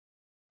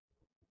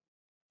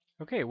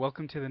Okay,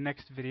 welcome to the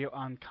next video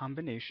on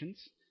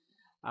combinations.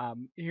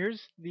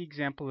 Here's the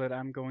example that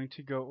I'm going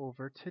to go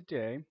over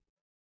today.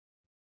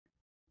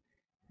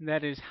 And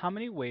that is, how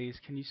many ways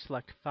can you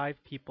select 5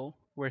 people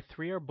where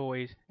 3 are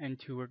boys and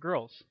 2 are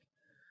girls?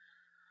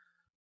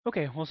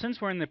 Okay, well,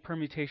 since we're in the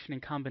permutation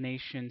and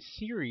combination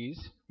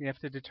series, we have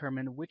to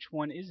determine which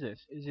one is this.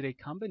 Is it a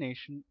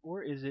combination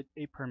or is it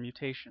a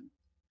permutation?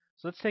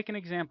 So let's take an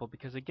example,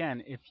 because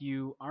again, if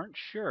you aren't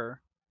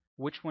sure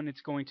which one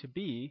it's going to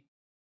be,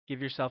 give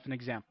yourself an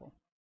example.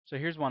 So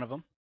here's one of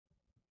them.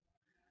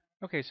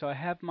 Okay, so I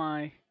have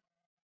my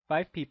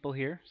 5 people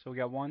here. So we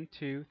got 1,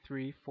 2,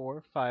 3,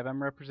 4, 5.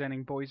 I'm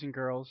representing boys and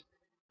girls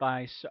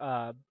by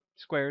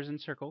squares and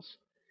circles.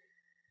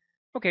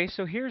 Okay,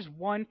 so here's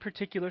one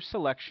particular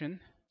selection.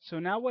 So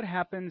now what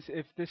happens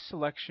if this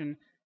selection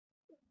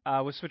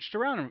was switched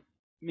around,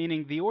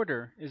 meaning the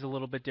order is a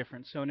little bit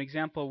different? So an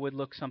example would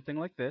look something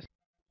like this.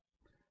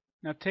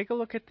 Now take a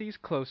look at these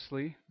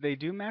closely. They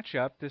do match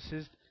up. This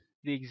is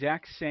the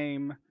exact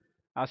same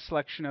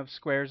selection of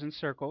squares and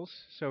circles.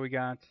 So we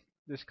got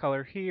this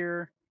color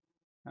here,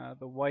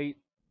 the white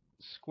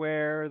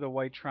square, the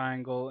white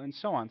triangle, and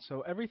so on.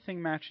 So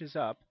everything matches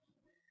up.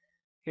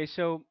 Okay,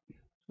 so,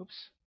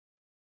 oops.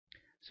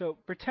 So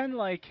pretend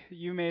like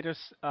you made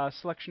a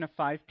selection of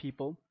 5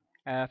 people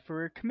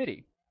for a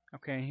committee.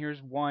 Okay,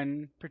 here's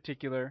one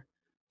particular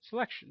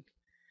selection.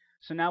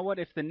 So now what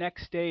if the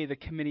next day the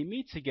committee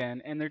meets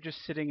again and they're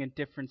just sitting in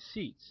different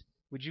seats?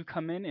 Would you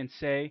come in and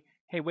say,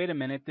 hey, wait a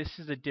minute, this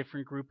is a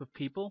different group of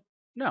people?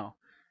 No,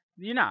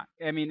 you're not.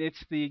 I mean,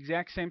 it's the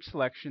exact same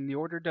selection. The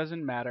order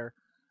doesn't matter.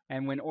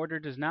 And when order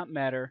does not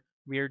matter,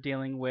 we are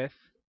dealing with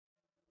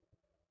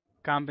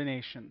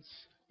combinations.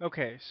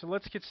 Okay, so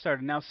let's get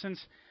started. Now,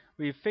 since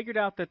we've figured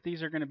out that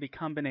these are going to be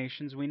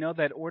combinations, we know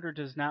that order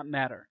does not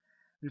matter.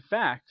 In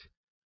fact,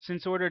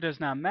 since order does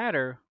not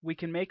matter, we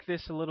can make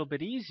this a little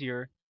bit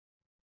easier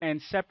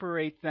and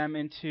separate them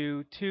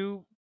into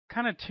two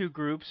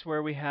groups,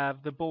 where we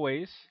have the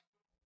boys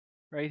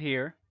right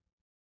here,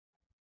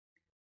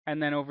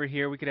 and then over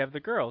here we could have the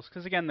girls,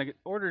 because again, the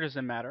order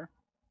doesn't matter.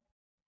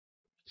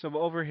 So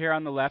over here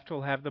on the left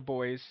we'll have the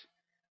boys,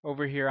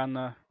 over here on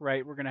the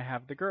right we're going to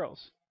have the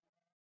girls.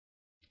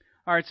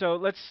 Alright, so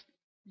let's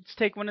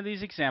take one of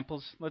these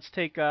examples. Let's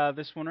take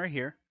this one right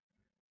here,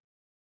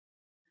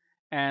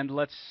 and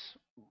let's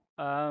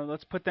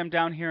put them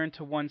down here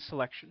into one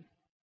selection.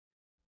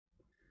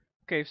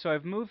 Okay, so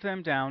I've moved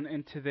them down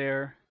into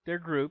their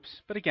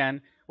groups, but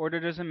again, order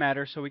doesn't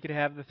matter, so we could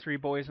have the 3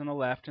 boys on the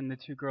left and the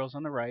 2 girls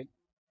on the right.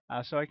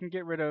 So I can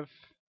get rid of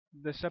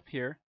this up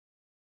here.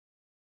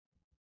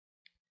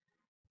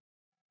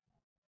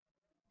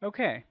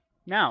 Okay,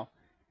 now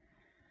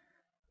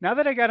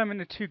that I got them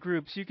into 2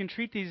 groups, you can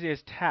treat these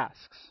as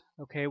tasks.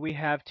 Okay, we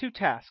have 2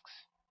 tasks,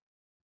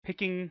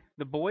 picking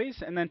the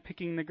boys and then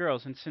picking the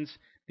girls. And since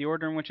the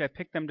order in which I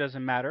pick them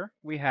doesn't matter,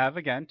 we have,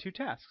 again, 2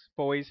 tasks,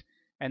 boys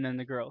and then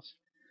the girls.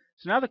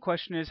 So now the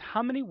question is,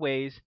 how many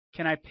ways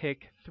can I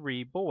pick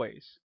 3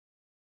 boys?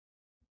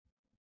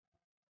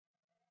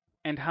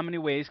 And how many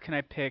ways can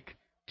I pick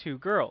 2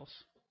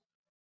 girls?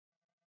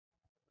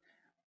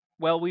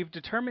 Well, we've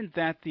determined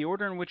that the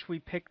order in which we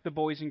pick the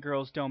boys and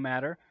girls don't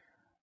matter.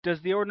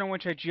 Does the order in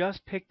which I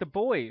just pick the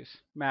boys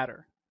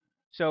matter?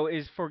 So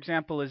for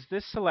example, is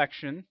this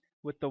selection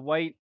with the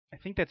white, I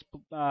think that's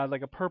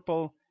like a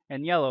purple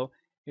and yellow,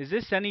 is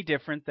this any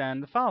different than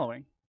the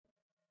following?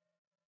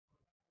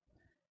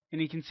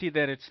 And you can see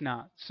that it's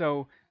not.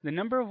 So the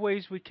number of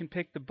ways we can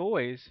pick the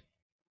boys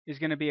is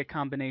going to be a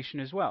combination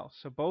as well.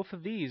 So both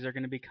of these are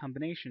going to be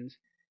combinations,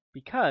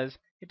 because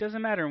it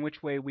doesn't matter in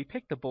which way we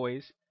pick the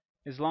boys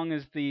as long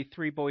as the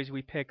 3 boys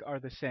we pick are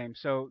the same.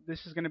 So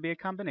this is going to be a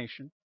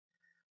combination.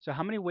 So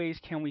how many ways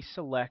can we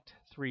select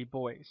 3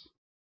 boys?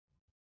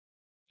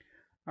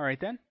 All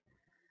right then.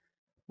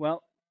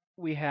 Well,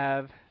 we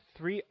have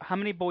 3. How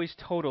many boys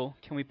total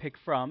can we pick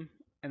from?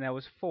 And that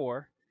was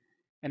 4.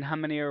 And how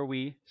many are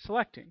we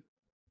selecting?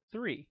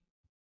 3.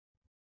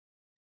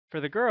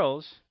 For the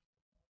girls,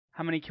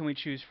 how many can we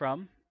choose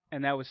from?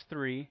 And that was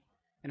 3.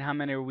 And how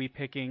many are we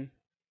picking?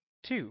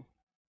 2.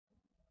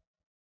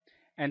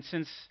 And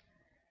since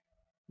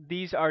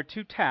these are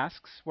 2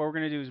 tasks, what we're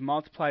going to do is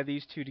multiply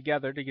these 2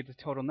 together to get the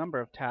total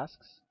number of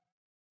tasks.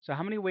 So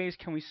how many ways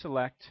can we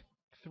select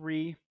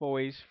 3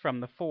 boys from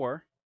the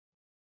 4?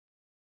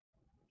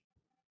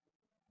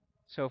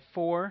 So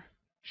 4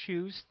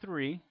 choose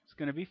 3, it's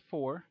going to be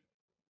 4.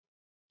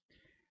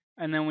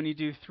 And then when you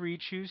do 3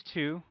 choose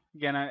 2,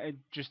 again, I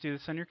just do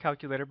this on your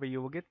calculator, but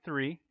you will get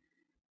 3.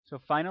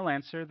 So final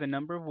answer, the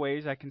number of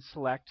ways I can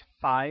select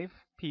 5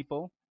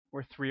 people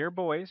where 3 are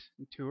boys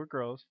and 2 are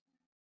girls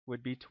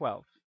would be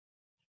 12.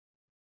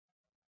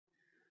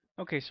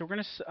 Okay, so we're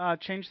going to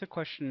change the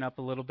question up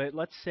a little bit.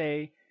 Let's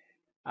say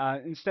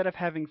instead of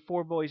having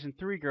 4 boys and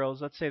 3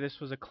 girls, let's say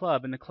this was a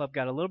club and the club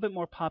got a little bit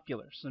more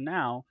popular. So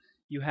now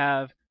you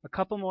have a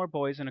couple more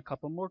boys and a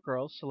couple more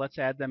girls. So let's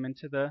add them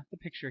into the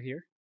picture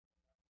here.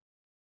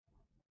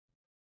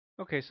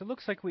 Okay, so it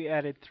looks like we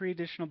added 3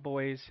 additional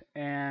boys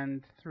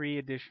and 3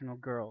 additional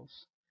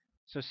girls.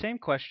 So same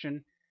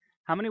question,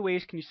 How many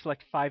ways can you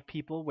select 5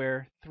 people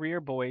where 3 are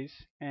boys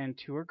and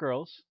 2 are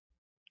girls?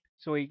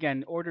 So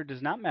again, order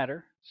does not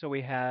matter. So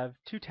we have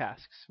 2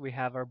 tasks. We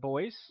have our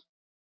boys,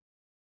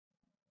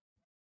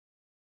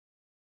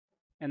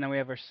 and then we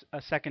have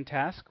a second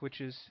task,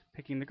 which is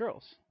picking the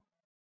girls.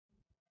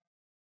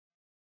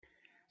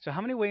 So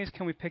how many ways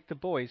can we pick the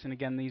boys? And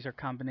again, these are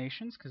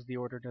combinations because the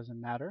order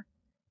doesn't matter.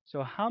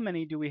 So how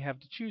many do we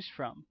have to choose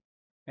from?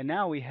 And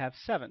now we have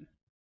 7.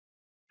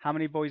 How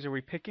many boys are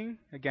we picking?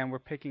 Again, we're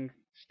picking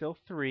still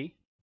 3.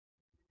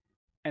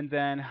 And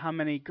then how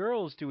many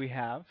girls do we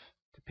have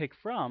to pick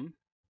from?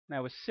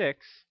 That was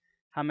 6.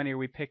 How many are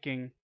we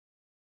picking?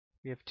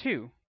 We have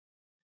 2.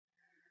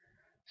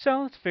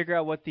 So let's figure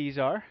out what these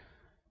are.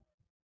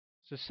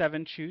 So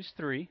 7 choose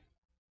 3,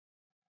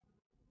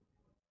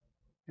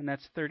 and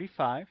that's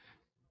 35.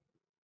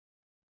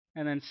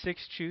 And then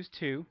 6 choose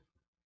 2,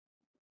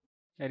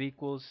 that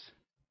equals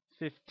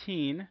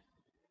 15.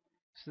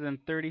 So then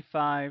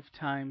 35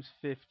 times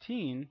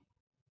 15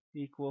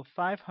 equal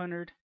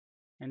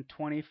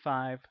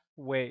 525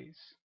 ways.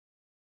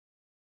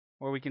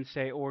 Or we can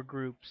say or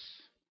groups,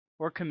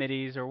 or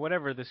committees, or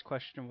whatever this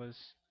question was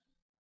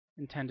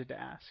intended to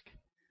ask.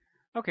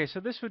 Okay, so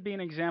this would be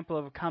an example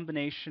of a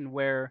combination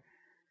where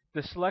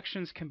the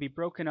selections can be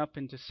broken up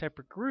into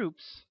separate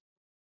groups,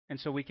 and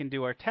so we can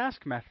do our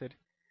task method.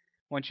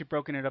 Once you've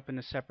broken it up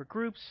into separate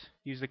groups,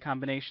 use the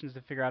combinations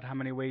to figure out how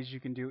many ways you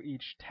can do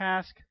each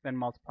task, then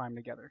multiply them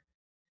together.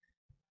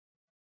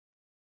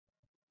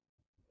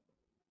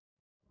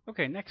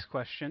 Okay, next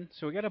question.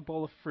 So we got a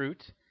bowl of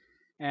fruit,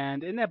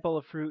 and in that bowl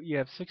of fruit you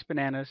have 6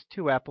 bananas,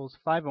 2 apples,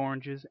 5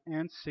 oranges,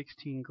 and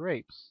 16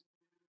 grapes.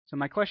 So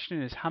my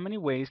question is, how many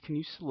ways can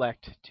you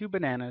select 2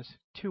 bananas,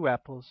 2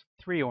 apples,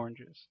 3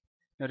 oranges?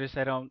 Notice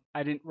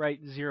I didn't write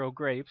 0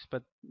 grapes,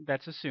 but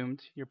that's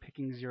assumed. You're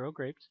picking 0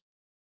 grapes.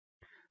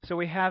 So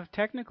we have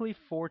technically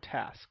 4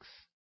 tasks.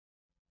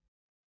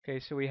 Okay,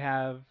 so we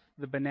have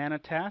the banana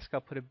task,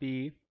 I'll put a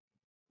B.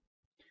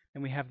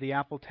 Then we have the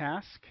apple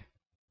task.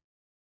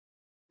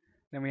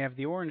 Then we have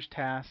the orange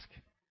task.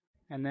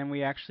 And then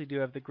we actually do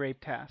have the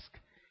grape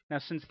task. Now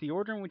since the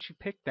order in which you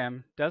pick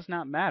them does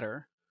not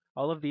matter,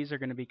 all of these are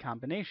going to be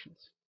combinations.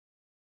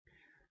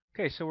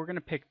 Okay, so we're going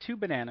to pick 2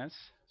 bananas.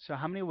 So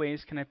how many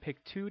ways can I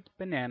pick 2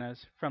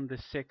 bananas from the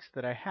 6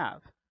 that I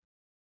have?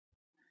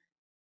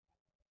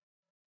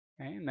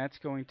 Okay, and that's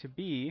going to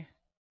be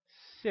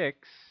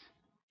 6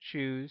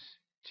 choose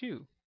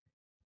 2.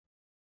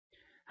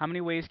 How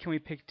many ways can we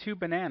pick 2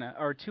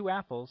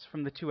 apples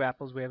from the 2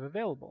 apples we have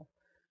available?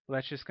 Well,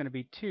 that's just going to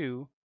be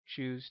 2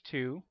 choose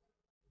 2.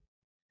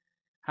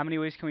 How many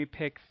ways can we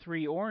pick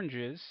 3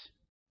 oranges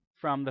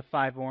from the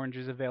 5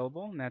 oranges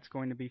available? And that's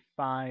going to be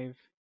 5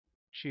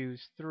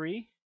 choose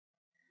 3.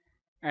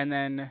 And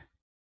then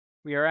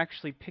we are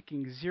actually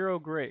picking 0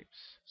 grapes.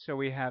 So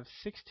we have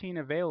 16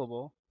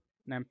 available,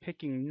 and I'm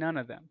picking none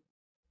of them.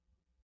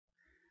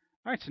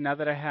 Alright, so now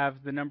that I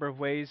have the number of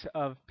ways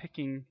of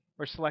picking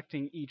or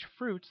selecting each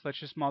fruit, let's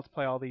just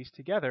multiply all these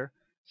together,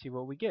 see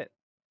what we get.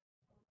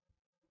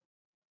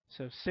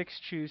 So 6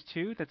 choose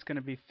 2, that's going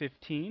to be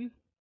 15.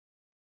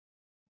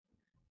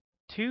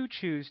 2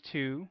 choose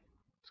 2,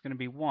 it's going to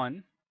be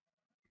 1.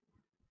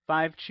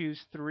 5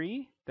 choose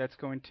 3, that's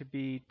going to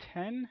be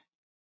 10.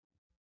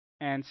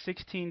 And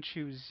 16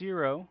 choose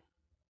 0,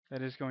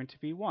 that is going to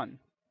be 1.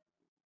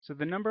 So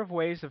the number of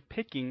ways of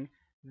picking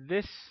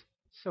this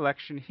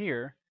selection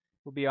here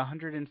will be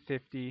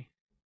 150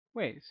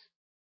 ways.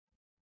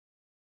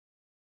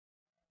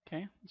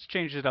 Okay, let's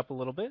change it up a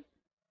little bit.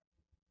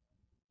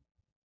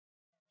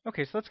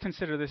 Okay, so let's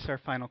consider this our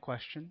final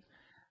question.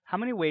 How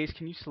many ways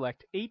can you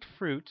select 8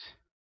 fruits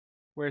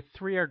where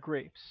 3 are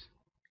grapes?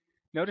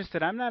 Notice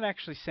that I'm not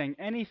actually saying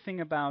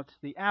anything about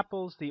the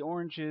apples, the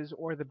oranges,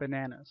 or the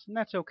bananas, and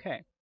that's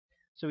okay.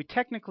 So we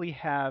technically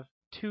have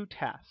 2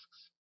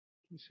 tasks.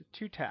 So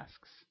 2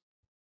 tasks.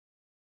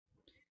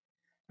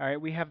 Alright,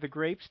 we have the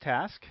grapes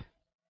task.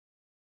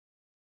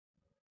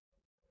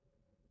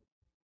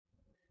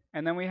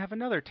 And then we have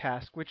another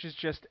task, which is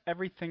just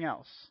everything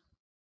else.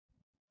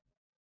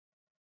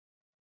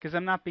 Because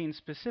I'm not being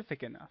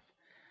specific enough.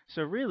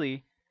 So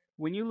really,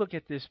 when you look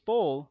at this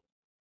bowl,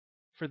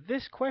 for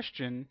this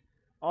question,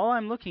 all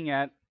I'm looking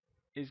at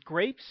is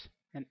grapes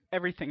and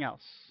everything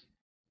else.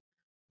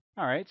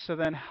 Alright, so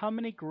then how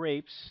many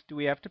grapes do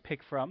we have to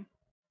pick from?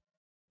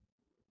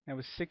 That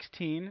was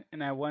 16,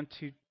 and I want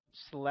to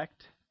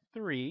select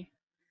 3.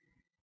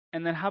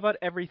 And then how about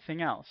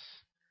everything else?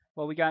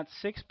 Well, we got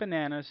 6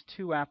 bananas,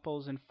 2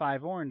 apples, and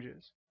 5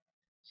 oranges.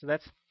 So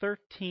that's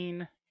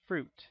 13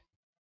 fruit.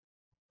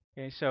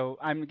 Okay, so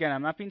I'm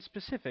not being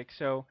specific,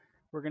 so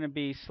we're going to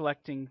be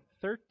selecting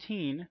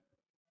 13,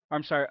 or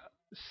I'm sorry,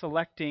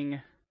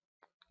 selecting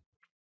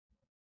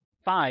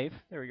 5,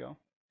 there we go,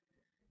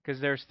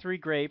 because there's 3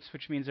 grapes,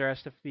 which means there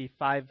has to be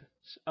 5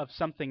 of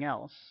something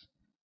else.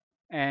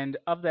 And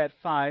of that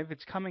 5,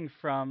 it's coming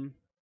from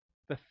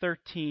the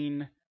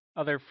 13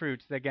 other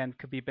fruits that, again,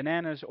 could be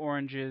bananas,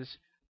 oranges,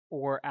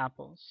 or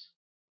apples.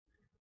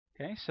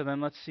 Okay, so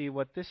then let's see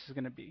what this is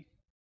going to be.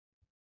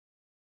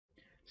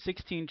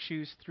 16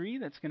 choose 3,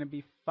 that's going to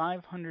be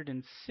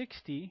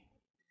 560.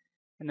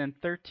 And then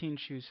 13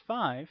 choose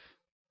 5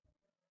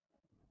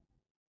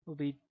 will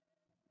be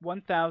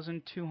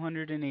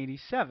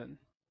 1,287.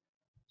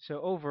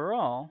 So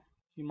overall,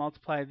 if you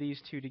multiply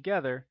these two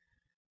together,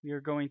 we are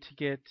going to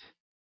get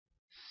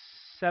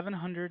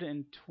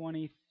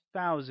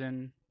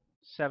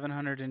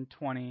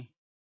 720,720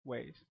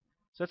 ways.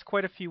 So that's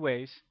quite a few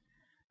ways.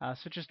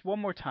 So just one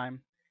more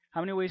time,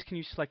 how many ways can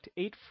you select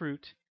 8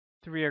 fruit,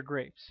 3 are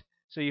grapes?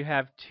 So you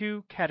have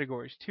two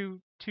categories,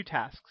 two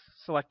tasks,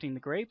 selecting the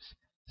grapes,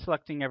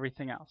 selecting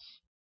everything else.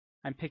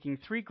 I'm picking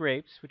 3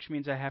 grapes, which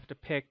means I have to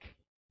pick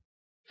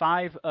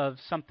 5 of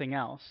something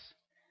else.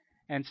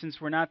 And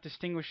since we're not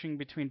distinguishing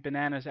between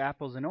bananas,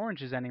 apples, and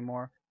oranges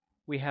anymore,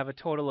 we have a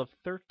total of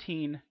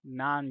 13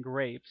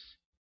 non-grapes,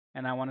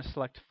 and I want to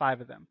select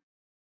 5 of them.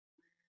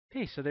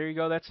 Okay, so there you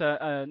go. That's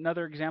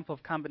another example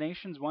of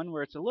combinations, one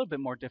where it's a little bit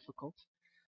more difficult.